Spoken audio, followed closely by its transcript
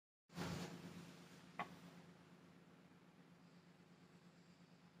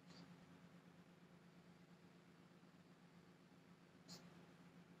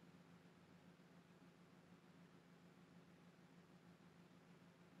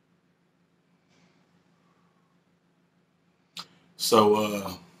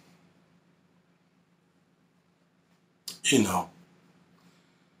So, you know,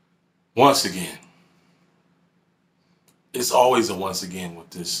 once again, it's always a once again with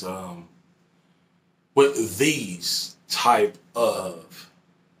this, with these type of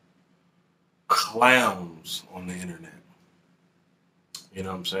clowns on the internet. You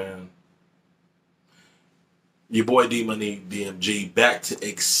know what I'm saying? Your boy D-MUNEYDMG back to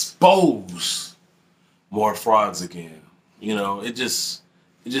expose more frauds again. You know, it just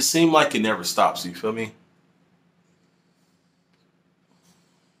seemed like it never stops. You feel me?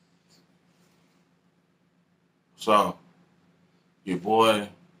 So, your boy,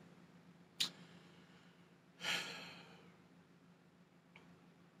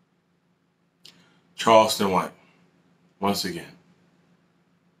 Charleston White, once again.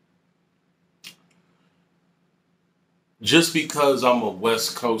 Just because I'm a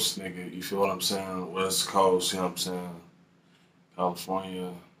West Coast nigga, you feel what I'm saying? West Coast, you know what I'm saying?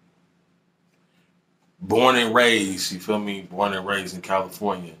 California. Born and raised, you feel me? Born and raised in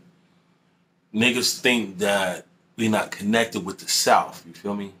California. Niggas think that we not connected with the South, you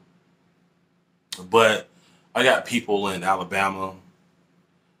feel me? But I got people in Alabama.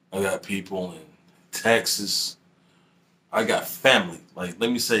 I got people in Texas. I got family. Like,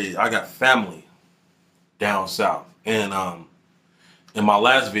 let me say, I got family down south. And in my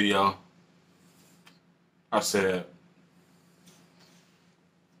last video, I said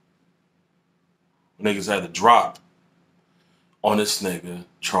niggas had to drop on this nigga,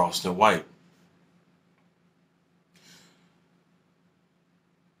 Charleston White.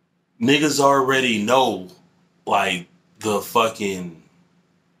 Niggas already know, like, the fucking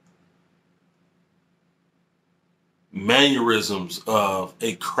mannerisms of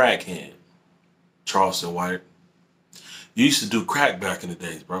a crackhead, Charleston White. You used to do crack back in the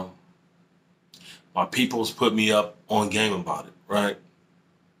days, bro. My peoples put me up on game about it, right?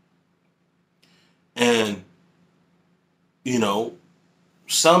 And, you know,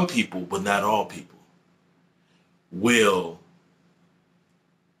 some people, but not all people, will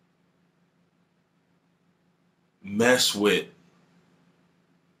mess with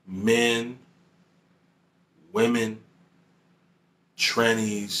men, women,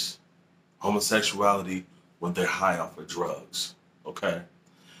 trannies, homosexuality when they're high off of drugs, okay?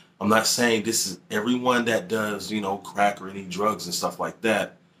 I'm not saying this is everyone that does, you know, crack or any drugs and stuff like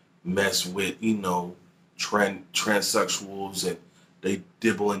that mess with, you know, transsexuals and they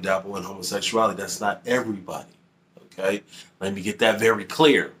dibble and dabble in homosexuality. That's not everybody, okay? Let me get that very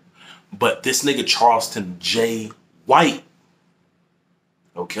clear. But this nigga Charleston J. White,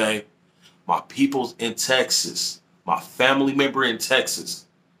 okay? My people's in Texas, my family member in Texas,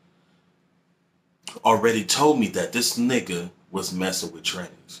 already told me that this nigga was messing with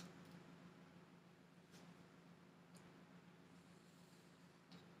trannies.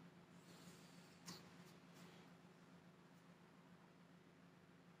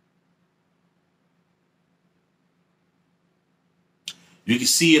 You can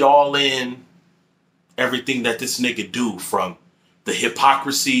see it all in everything that this nigga do, from the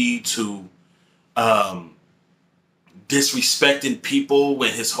hypocrisy to disrespecting people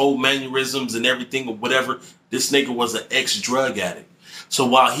and his whole mannerisms and everything or whatever. This nigga was an ex-drug addict. So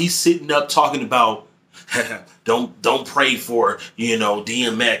while he's sitting up talking about don't pray for, you know,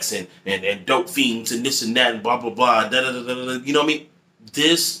 DMX and dope fiends and this and that and blah blah blah, da, da, da, da, da, you know what I mean?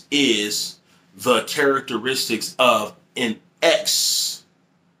 This is the characteristics of an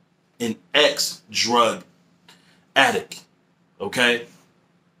ex-drug addict. Okay?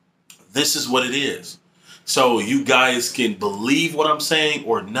 This is what it is. So you guys can believe what I'm saying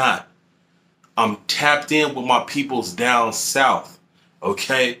or not. I'm tapped in with my peoples down south.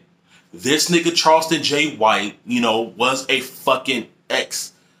 Okay? This nigga Charleston J. White, you know, was a fucking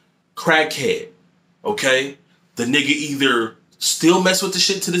ex-crackhead. Okay? The nigga either still mess with the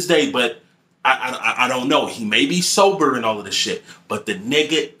shit to this day, but I don't know. He may be sober and all of this shit, but the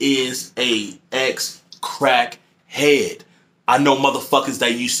nigga is a ex-crackhead. I know motherfuckers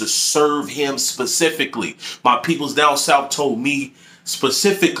that used to serve him specifically. My peoples down south told me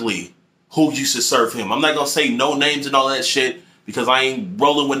specifically who used to serve him. I'm not gonna say no names and all that shit because I ain't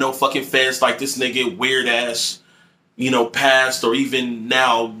rolling with no fucking feds like this nigga weird ass, you know, past or even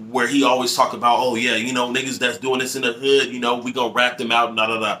now where he always talk about, oh yeah, you know, niggas that's doing this in the hood, you know, we gonna rat them out and da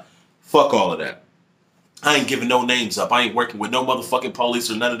da da. Fuck all of that. I ain't giving no names up. I ain't working with no motherfucking police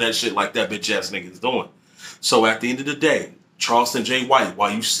or none of that shit like that bitch ass nigga's doing. So at the end of the day, Charleston J. White,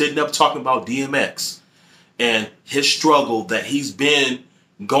 while you sitting up talking about DMX and his struggle that he's been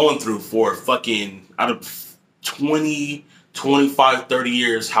going through for fucking out of 20, 25, 30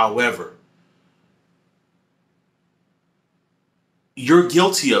 years, however, you're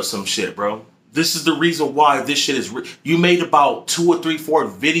guilty of some shit, bro. This is the reason why this shit is. You made about 2 or 3, 4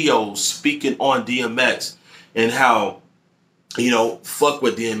 videos speaking on DMX and how, fuck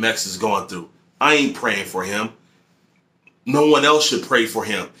what DMX is going through. I ain't praying for him. No one else should pray for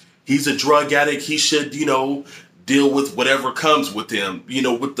him. He's a drug addict. He should, deal with whatever comes with him,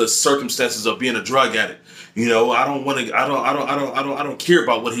 with the circumstances of being a drug addict. I don't care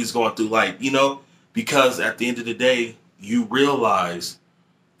about what he's going through. Because at the end of the day, you realize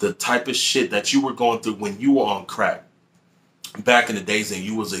the type of shit that you were going through when you were on crack back in the days and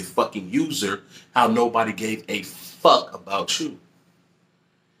you was a fucking user, how nobody gave a fuck about you.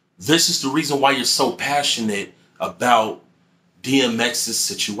 This is the reason why you're so passionate about DMX's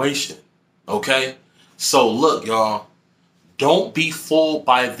situation. Okay? So look, y'all, don't be fooled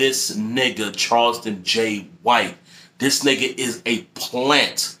by this nigga, Charleston J. White. This nigga is a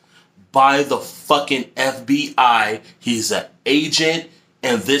plant by the fucking FBI. He's an agent,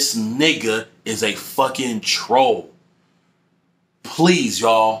 and this nigga is a fucking troll. Please,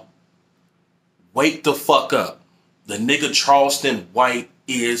 y'all, wake the fuck up. The nigga Charleston White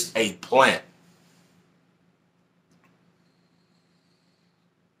is a plant.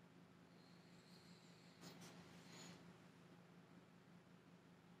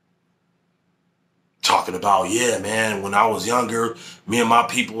 Talking about, yeah, man, when I was younger, me and my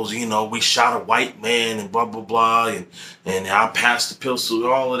peoples, we shot a white man and blah, blah, blah, and I passed the pistol,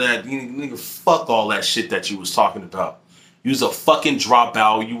 all of that. Nigga, fuck all that shit that you was talking about. You was a fucking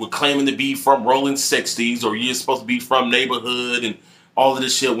dropout. You were claiming to be from Rolling 60s, or you're supposed to be from neighborhood and all of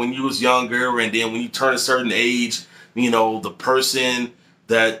this shit when you was younger. And then when you turn a certain age, the person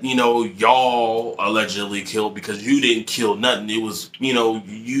that, y'all allegedly killed, because you didn't kill nothing. It was, you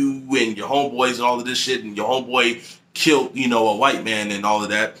and your homeboys and all of this shit, and your homeboy killed, a white man and all of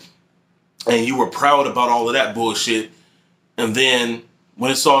that. And you were proud about all of that bullshit. And then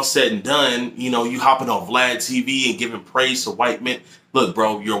when it's all said and done, you hopping on Vlad TV and giving praise to white men. Look,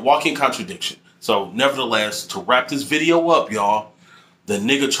 bro, you're a walking contradiction. So nevertheless, to wrap this video up, y'all, the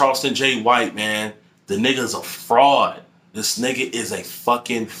nigga Charleston J. White, man, the nigga's a fraud. This nigga is a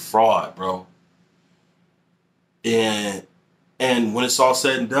fucking fraud, bro. And when it's all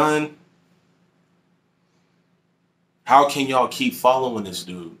said and done, how can y'all keep following this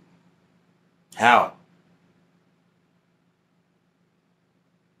dude? How?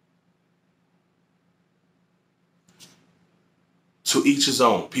 To each his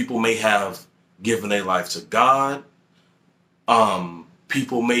own. People may have given their life to God.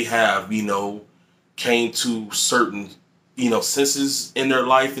 People may have, came to certain senses in their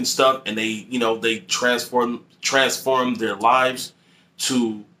life and stuff, and they transform their lives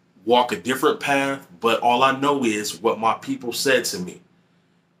to walk a different path. But all I know is what my people said to me,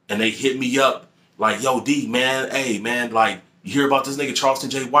 and they hit me up like, yo, D, man, hey, man, like, you hear about this nigga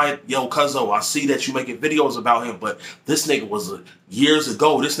Charleston J. White? Yo, cuzzo, I see that you making videos about him, but this nigga was years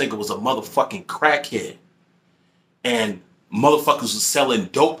ago, this nigga was a motherfucking crackhead, and motherfuckers was selling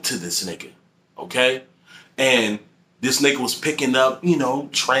dope to this nigga, okay? And this nigga was picking up,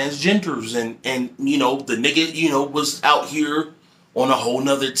 transgenders, and the nigga, was out here on a whole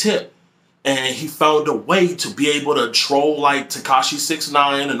nother tip. And he found a way to be able to troll like Tekashi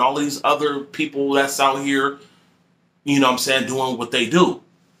 6ix9ine and all these other people that's out here, doing what they do.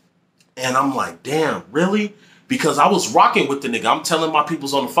 And I'm like, damn, really? Because I was rocking with the nigga. I'm telling my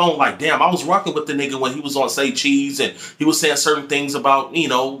peoples on the phone, like, damn, I was rocking with the nigga when he was on Say Cheese, and he was saying certain things about,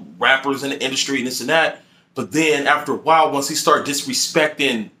 rappers in the industry and this and that. But then after a while, once he started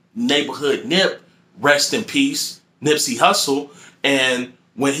disrespecting Neighborhood Nip, rest in peace, Nipsey Hussle, and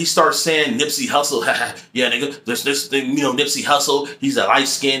when he starts saying Nipsey Hussle, yeah, nigga, this thing, Nipsey Hussle, he's a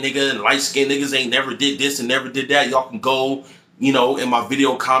light-skinned nigga, and light-skinned niggas ain't never did this and never did that. Y'all can go, in my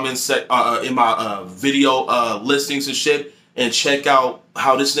video comments, in my video listings and shit, and check out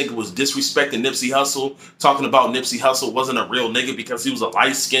how this nigga was disrespecting Nipsey Hussle, talking about Nipsey Hussle wasn't a real nigga because he was a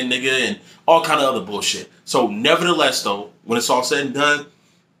light-skinned nigga and all kind of other bullshit. So nevertheless, though, when it's all said and done,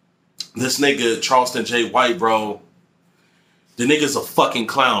 this nigga Charleston J. White, bro, the nigga's a fucking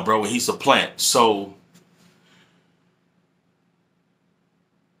clown, bro, and he's a plant. So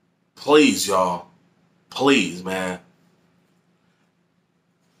please, y'all, please, man,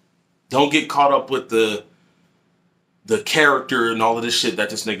 don't get caught up with the character and all of this shit that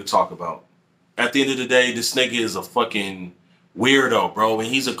this nigga talk about. At the end of the day, this nigga is a fucking weirdo, bro, and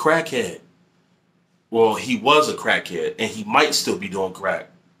he's a crackhead. Well, he was a crackhead, and he might still be doing crack.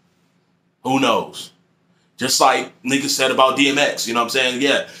 Who knows? Just like niggas said about DMX, you know what I'm saying?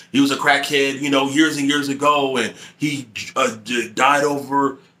 Yeah, he was a crackhead, years and years ago, and he died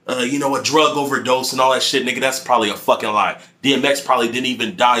over a drug overdose and all that shit, nigga, that's probably a fucking lie. DMX probably didn't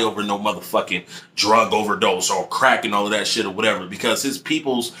even die over no motherfucking drug overdose or crack and all of that shit or whatever, because his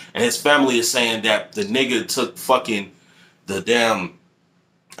peoples and his family is saying that the nigga took fucking the damn,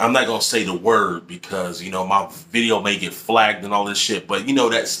 I'm not gonna say the word because, my video may get flagged and all this shit, but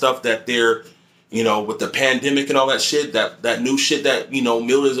that stuff that they're, with the pandemic and all that shit, that new shit that,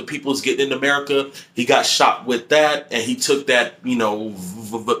 millions of people is getting in America, he got shot with that, and he took that,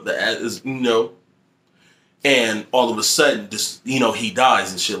 and all of a sudden, just, he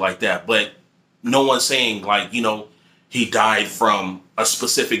dies and shit like that. But no one's saying, like, he died from a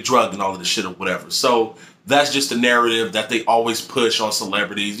specific drug and all of this shit or whatever. So that's just a narrative that they always push on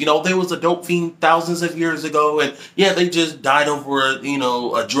celebrities. There was a dope fiend thousands of years ago, and yeah, they just died over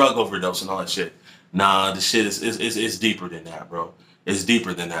a drug overdose and all that shit. Nah, the shit is deeper than that, bro. It's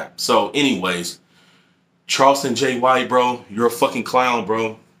deeper than that. So anyways, Charleston J. White, bro, you're a fucking clown,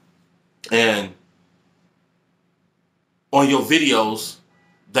 bro. And on your videos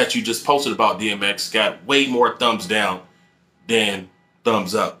that you just posted about DMX got way more thumbs down than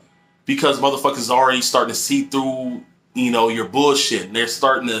thumbs up, because motherfuckers are already starting to see through, your bullshit, and they're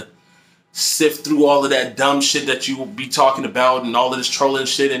starting to sift through all of that dumb shit that you will be talking about and all of this trolling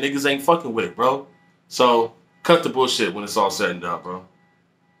shit, and niggas ain't fucking with it, bro. So cut the bullshit when it's all said and done, bro.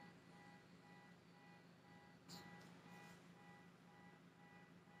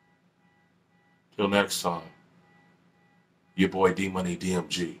 Till next time, your boy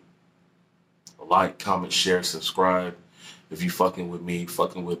D-MUNEYDMG. Like, comment, share, subscribe if you fucking with me,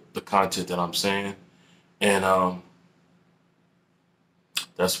 fucking with the content that I'm saying. And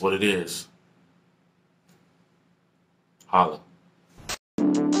that's what it is. Holla.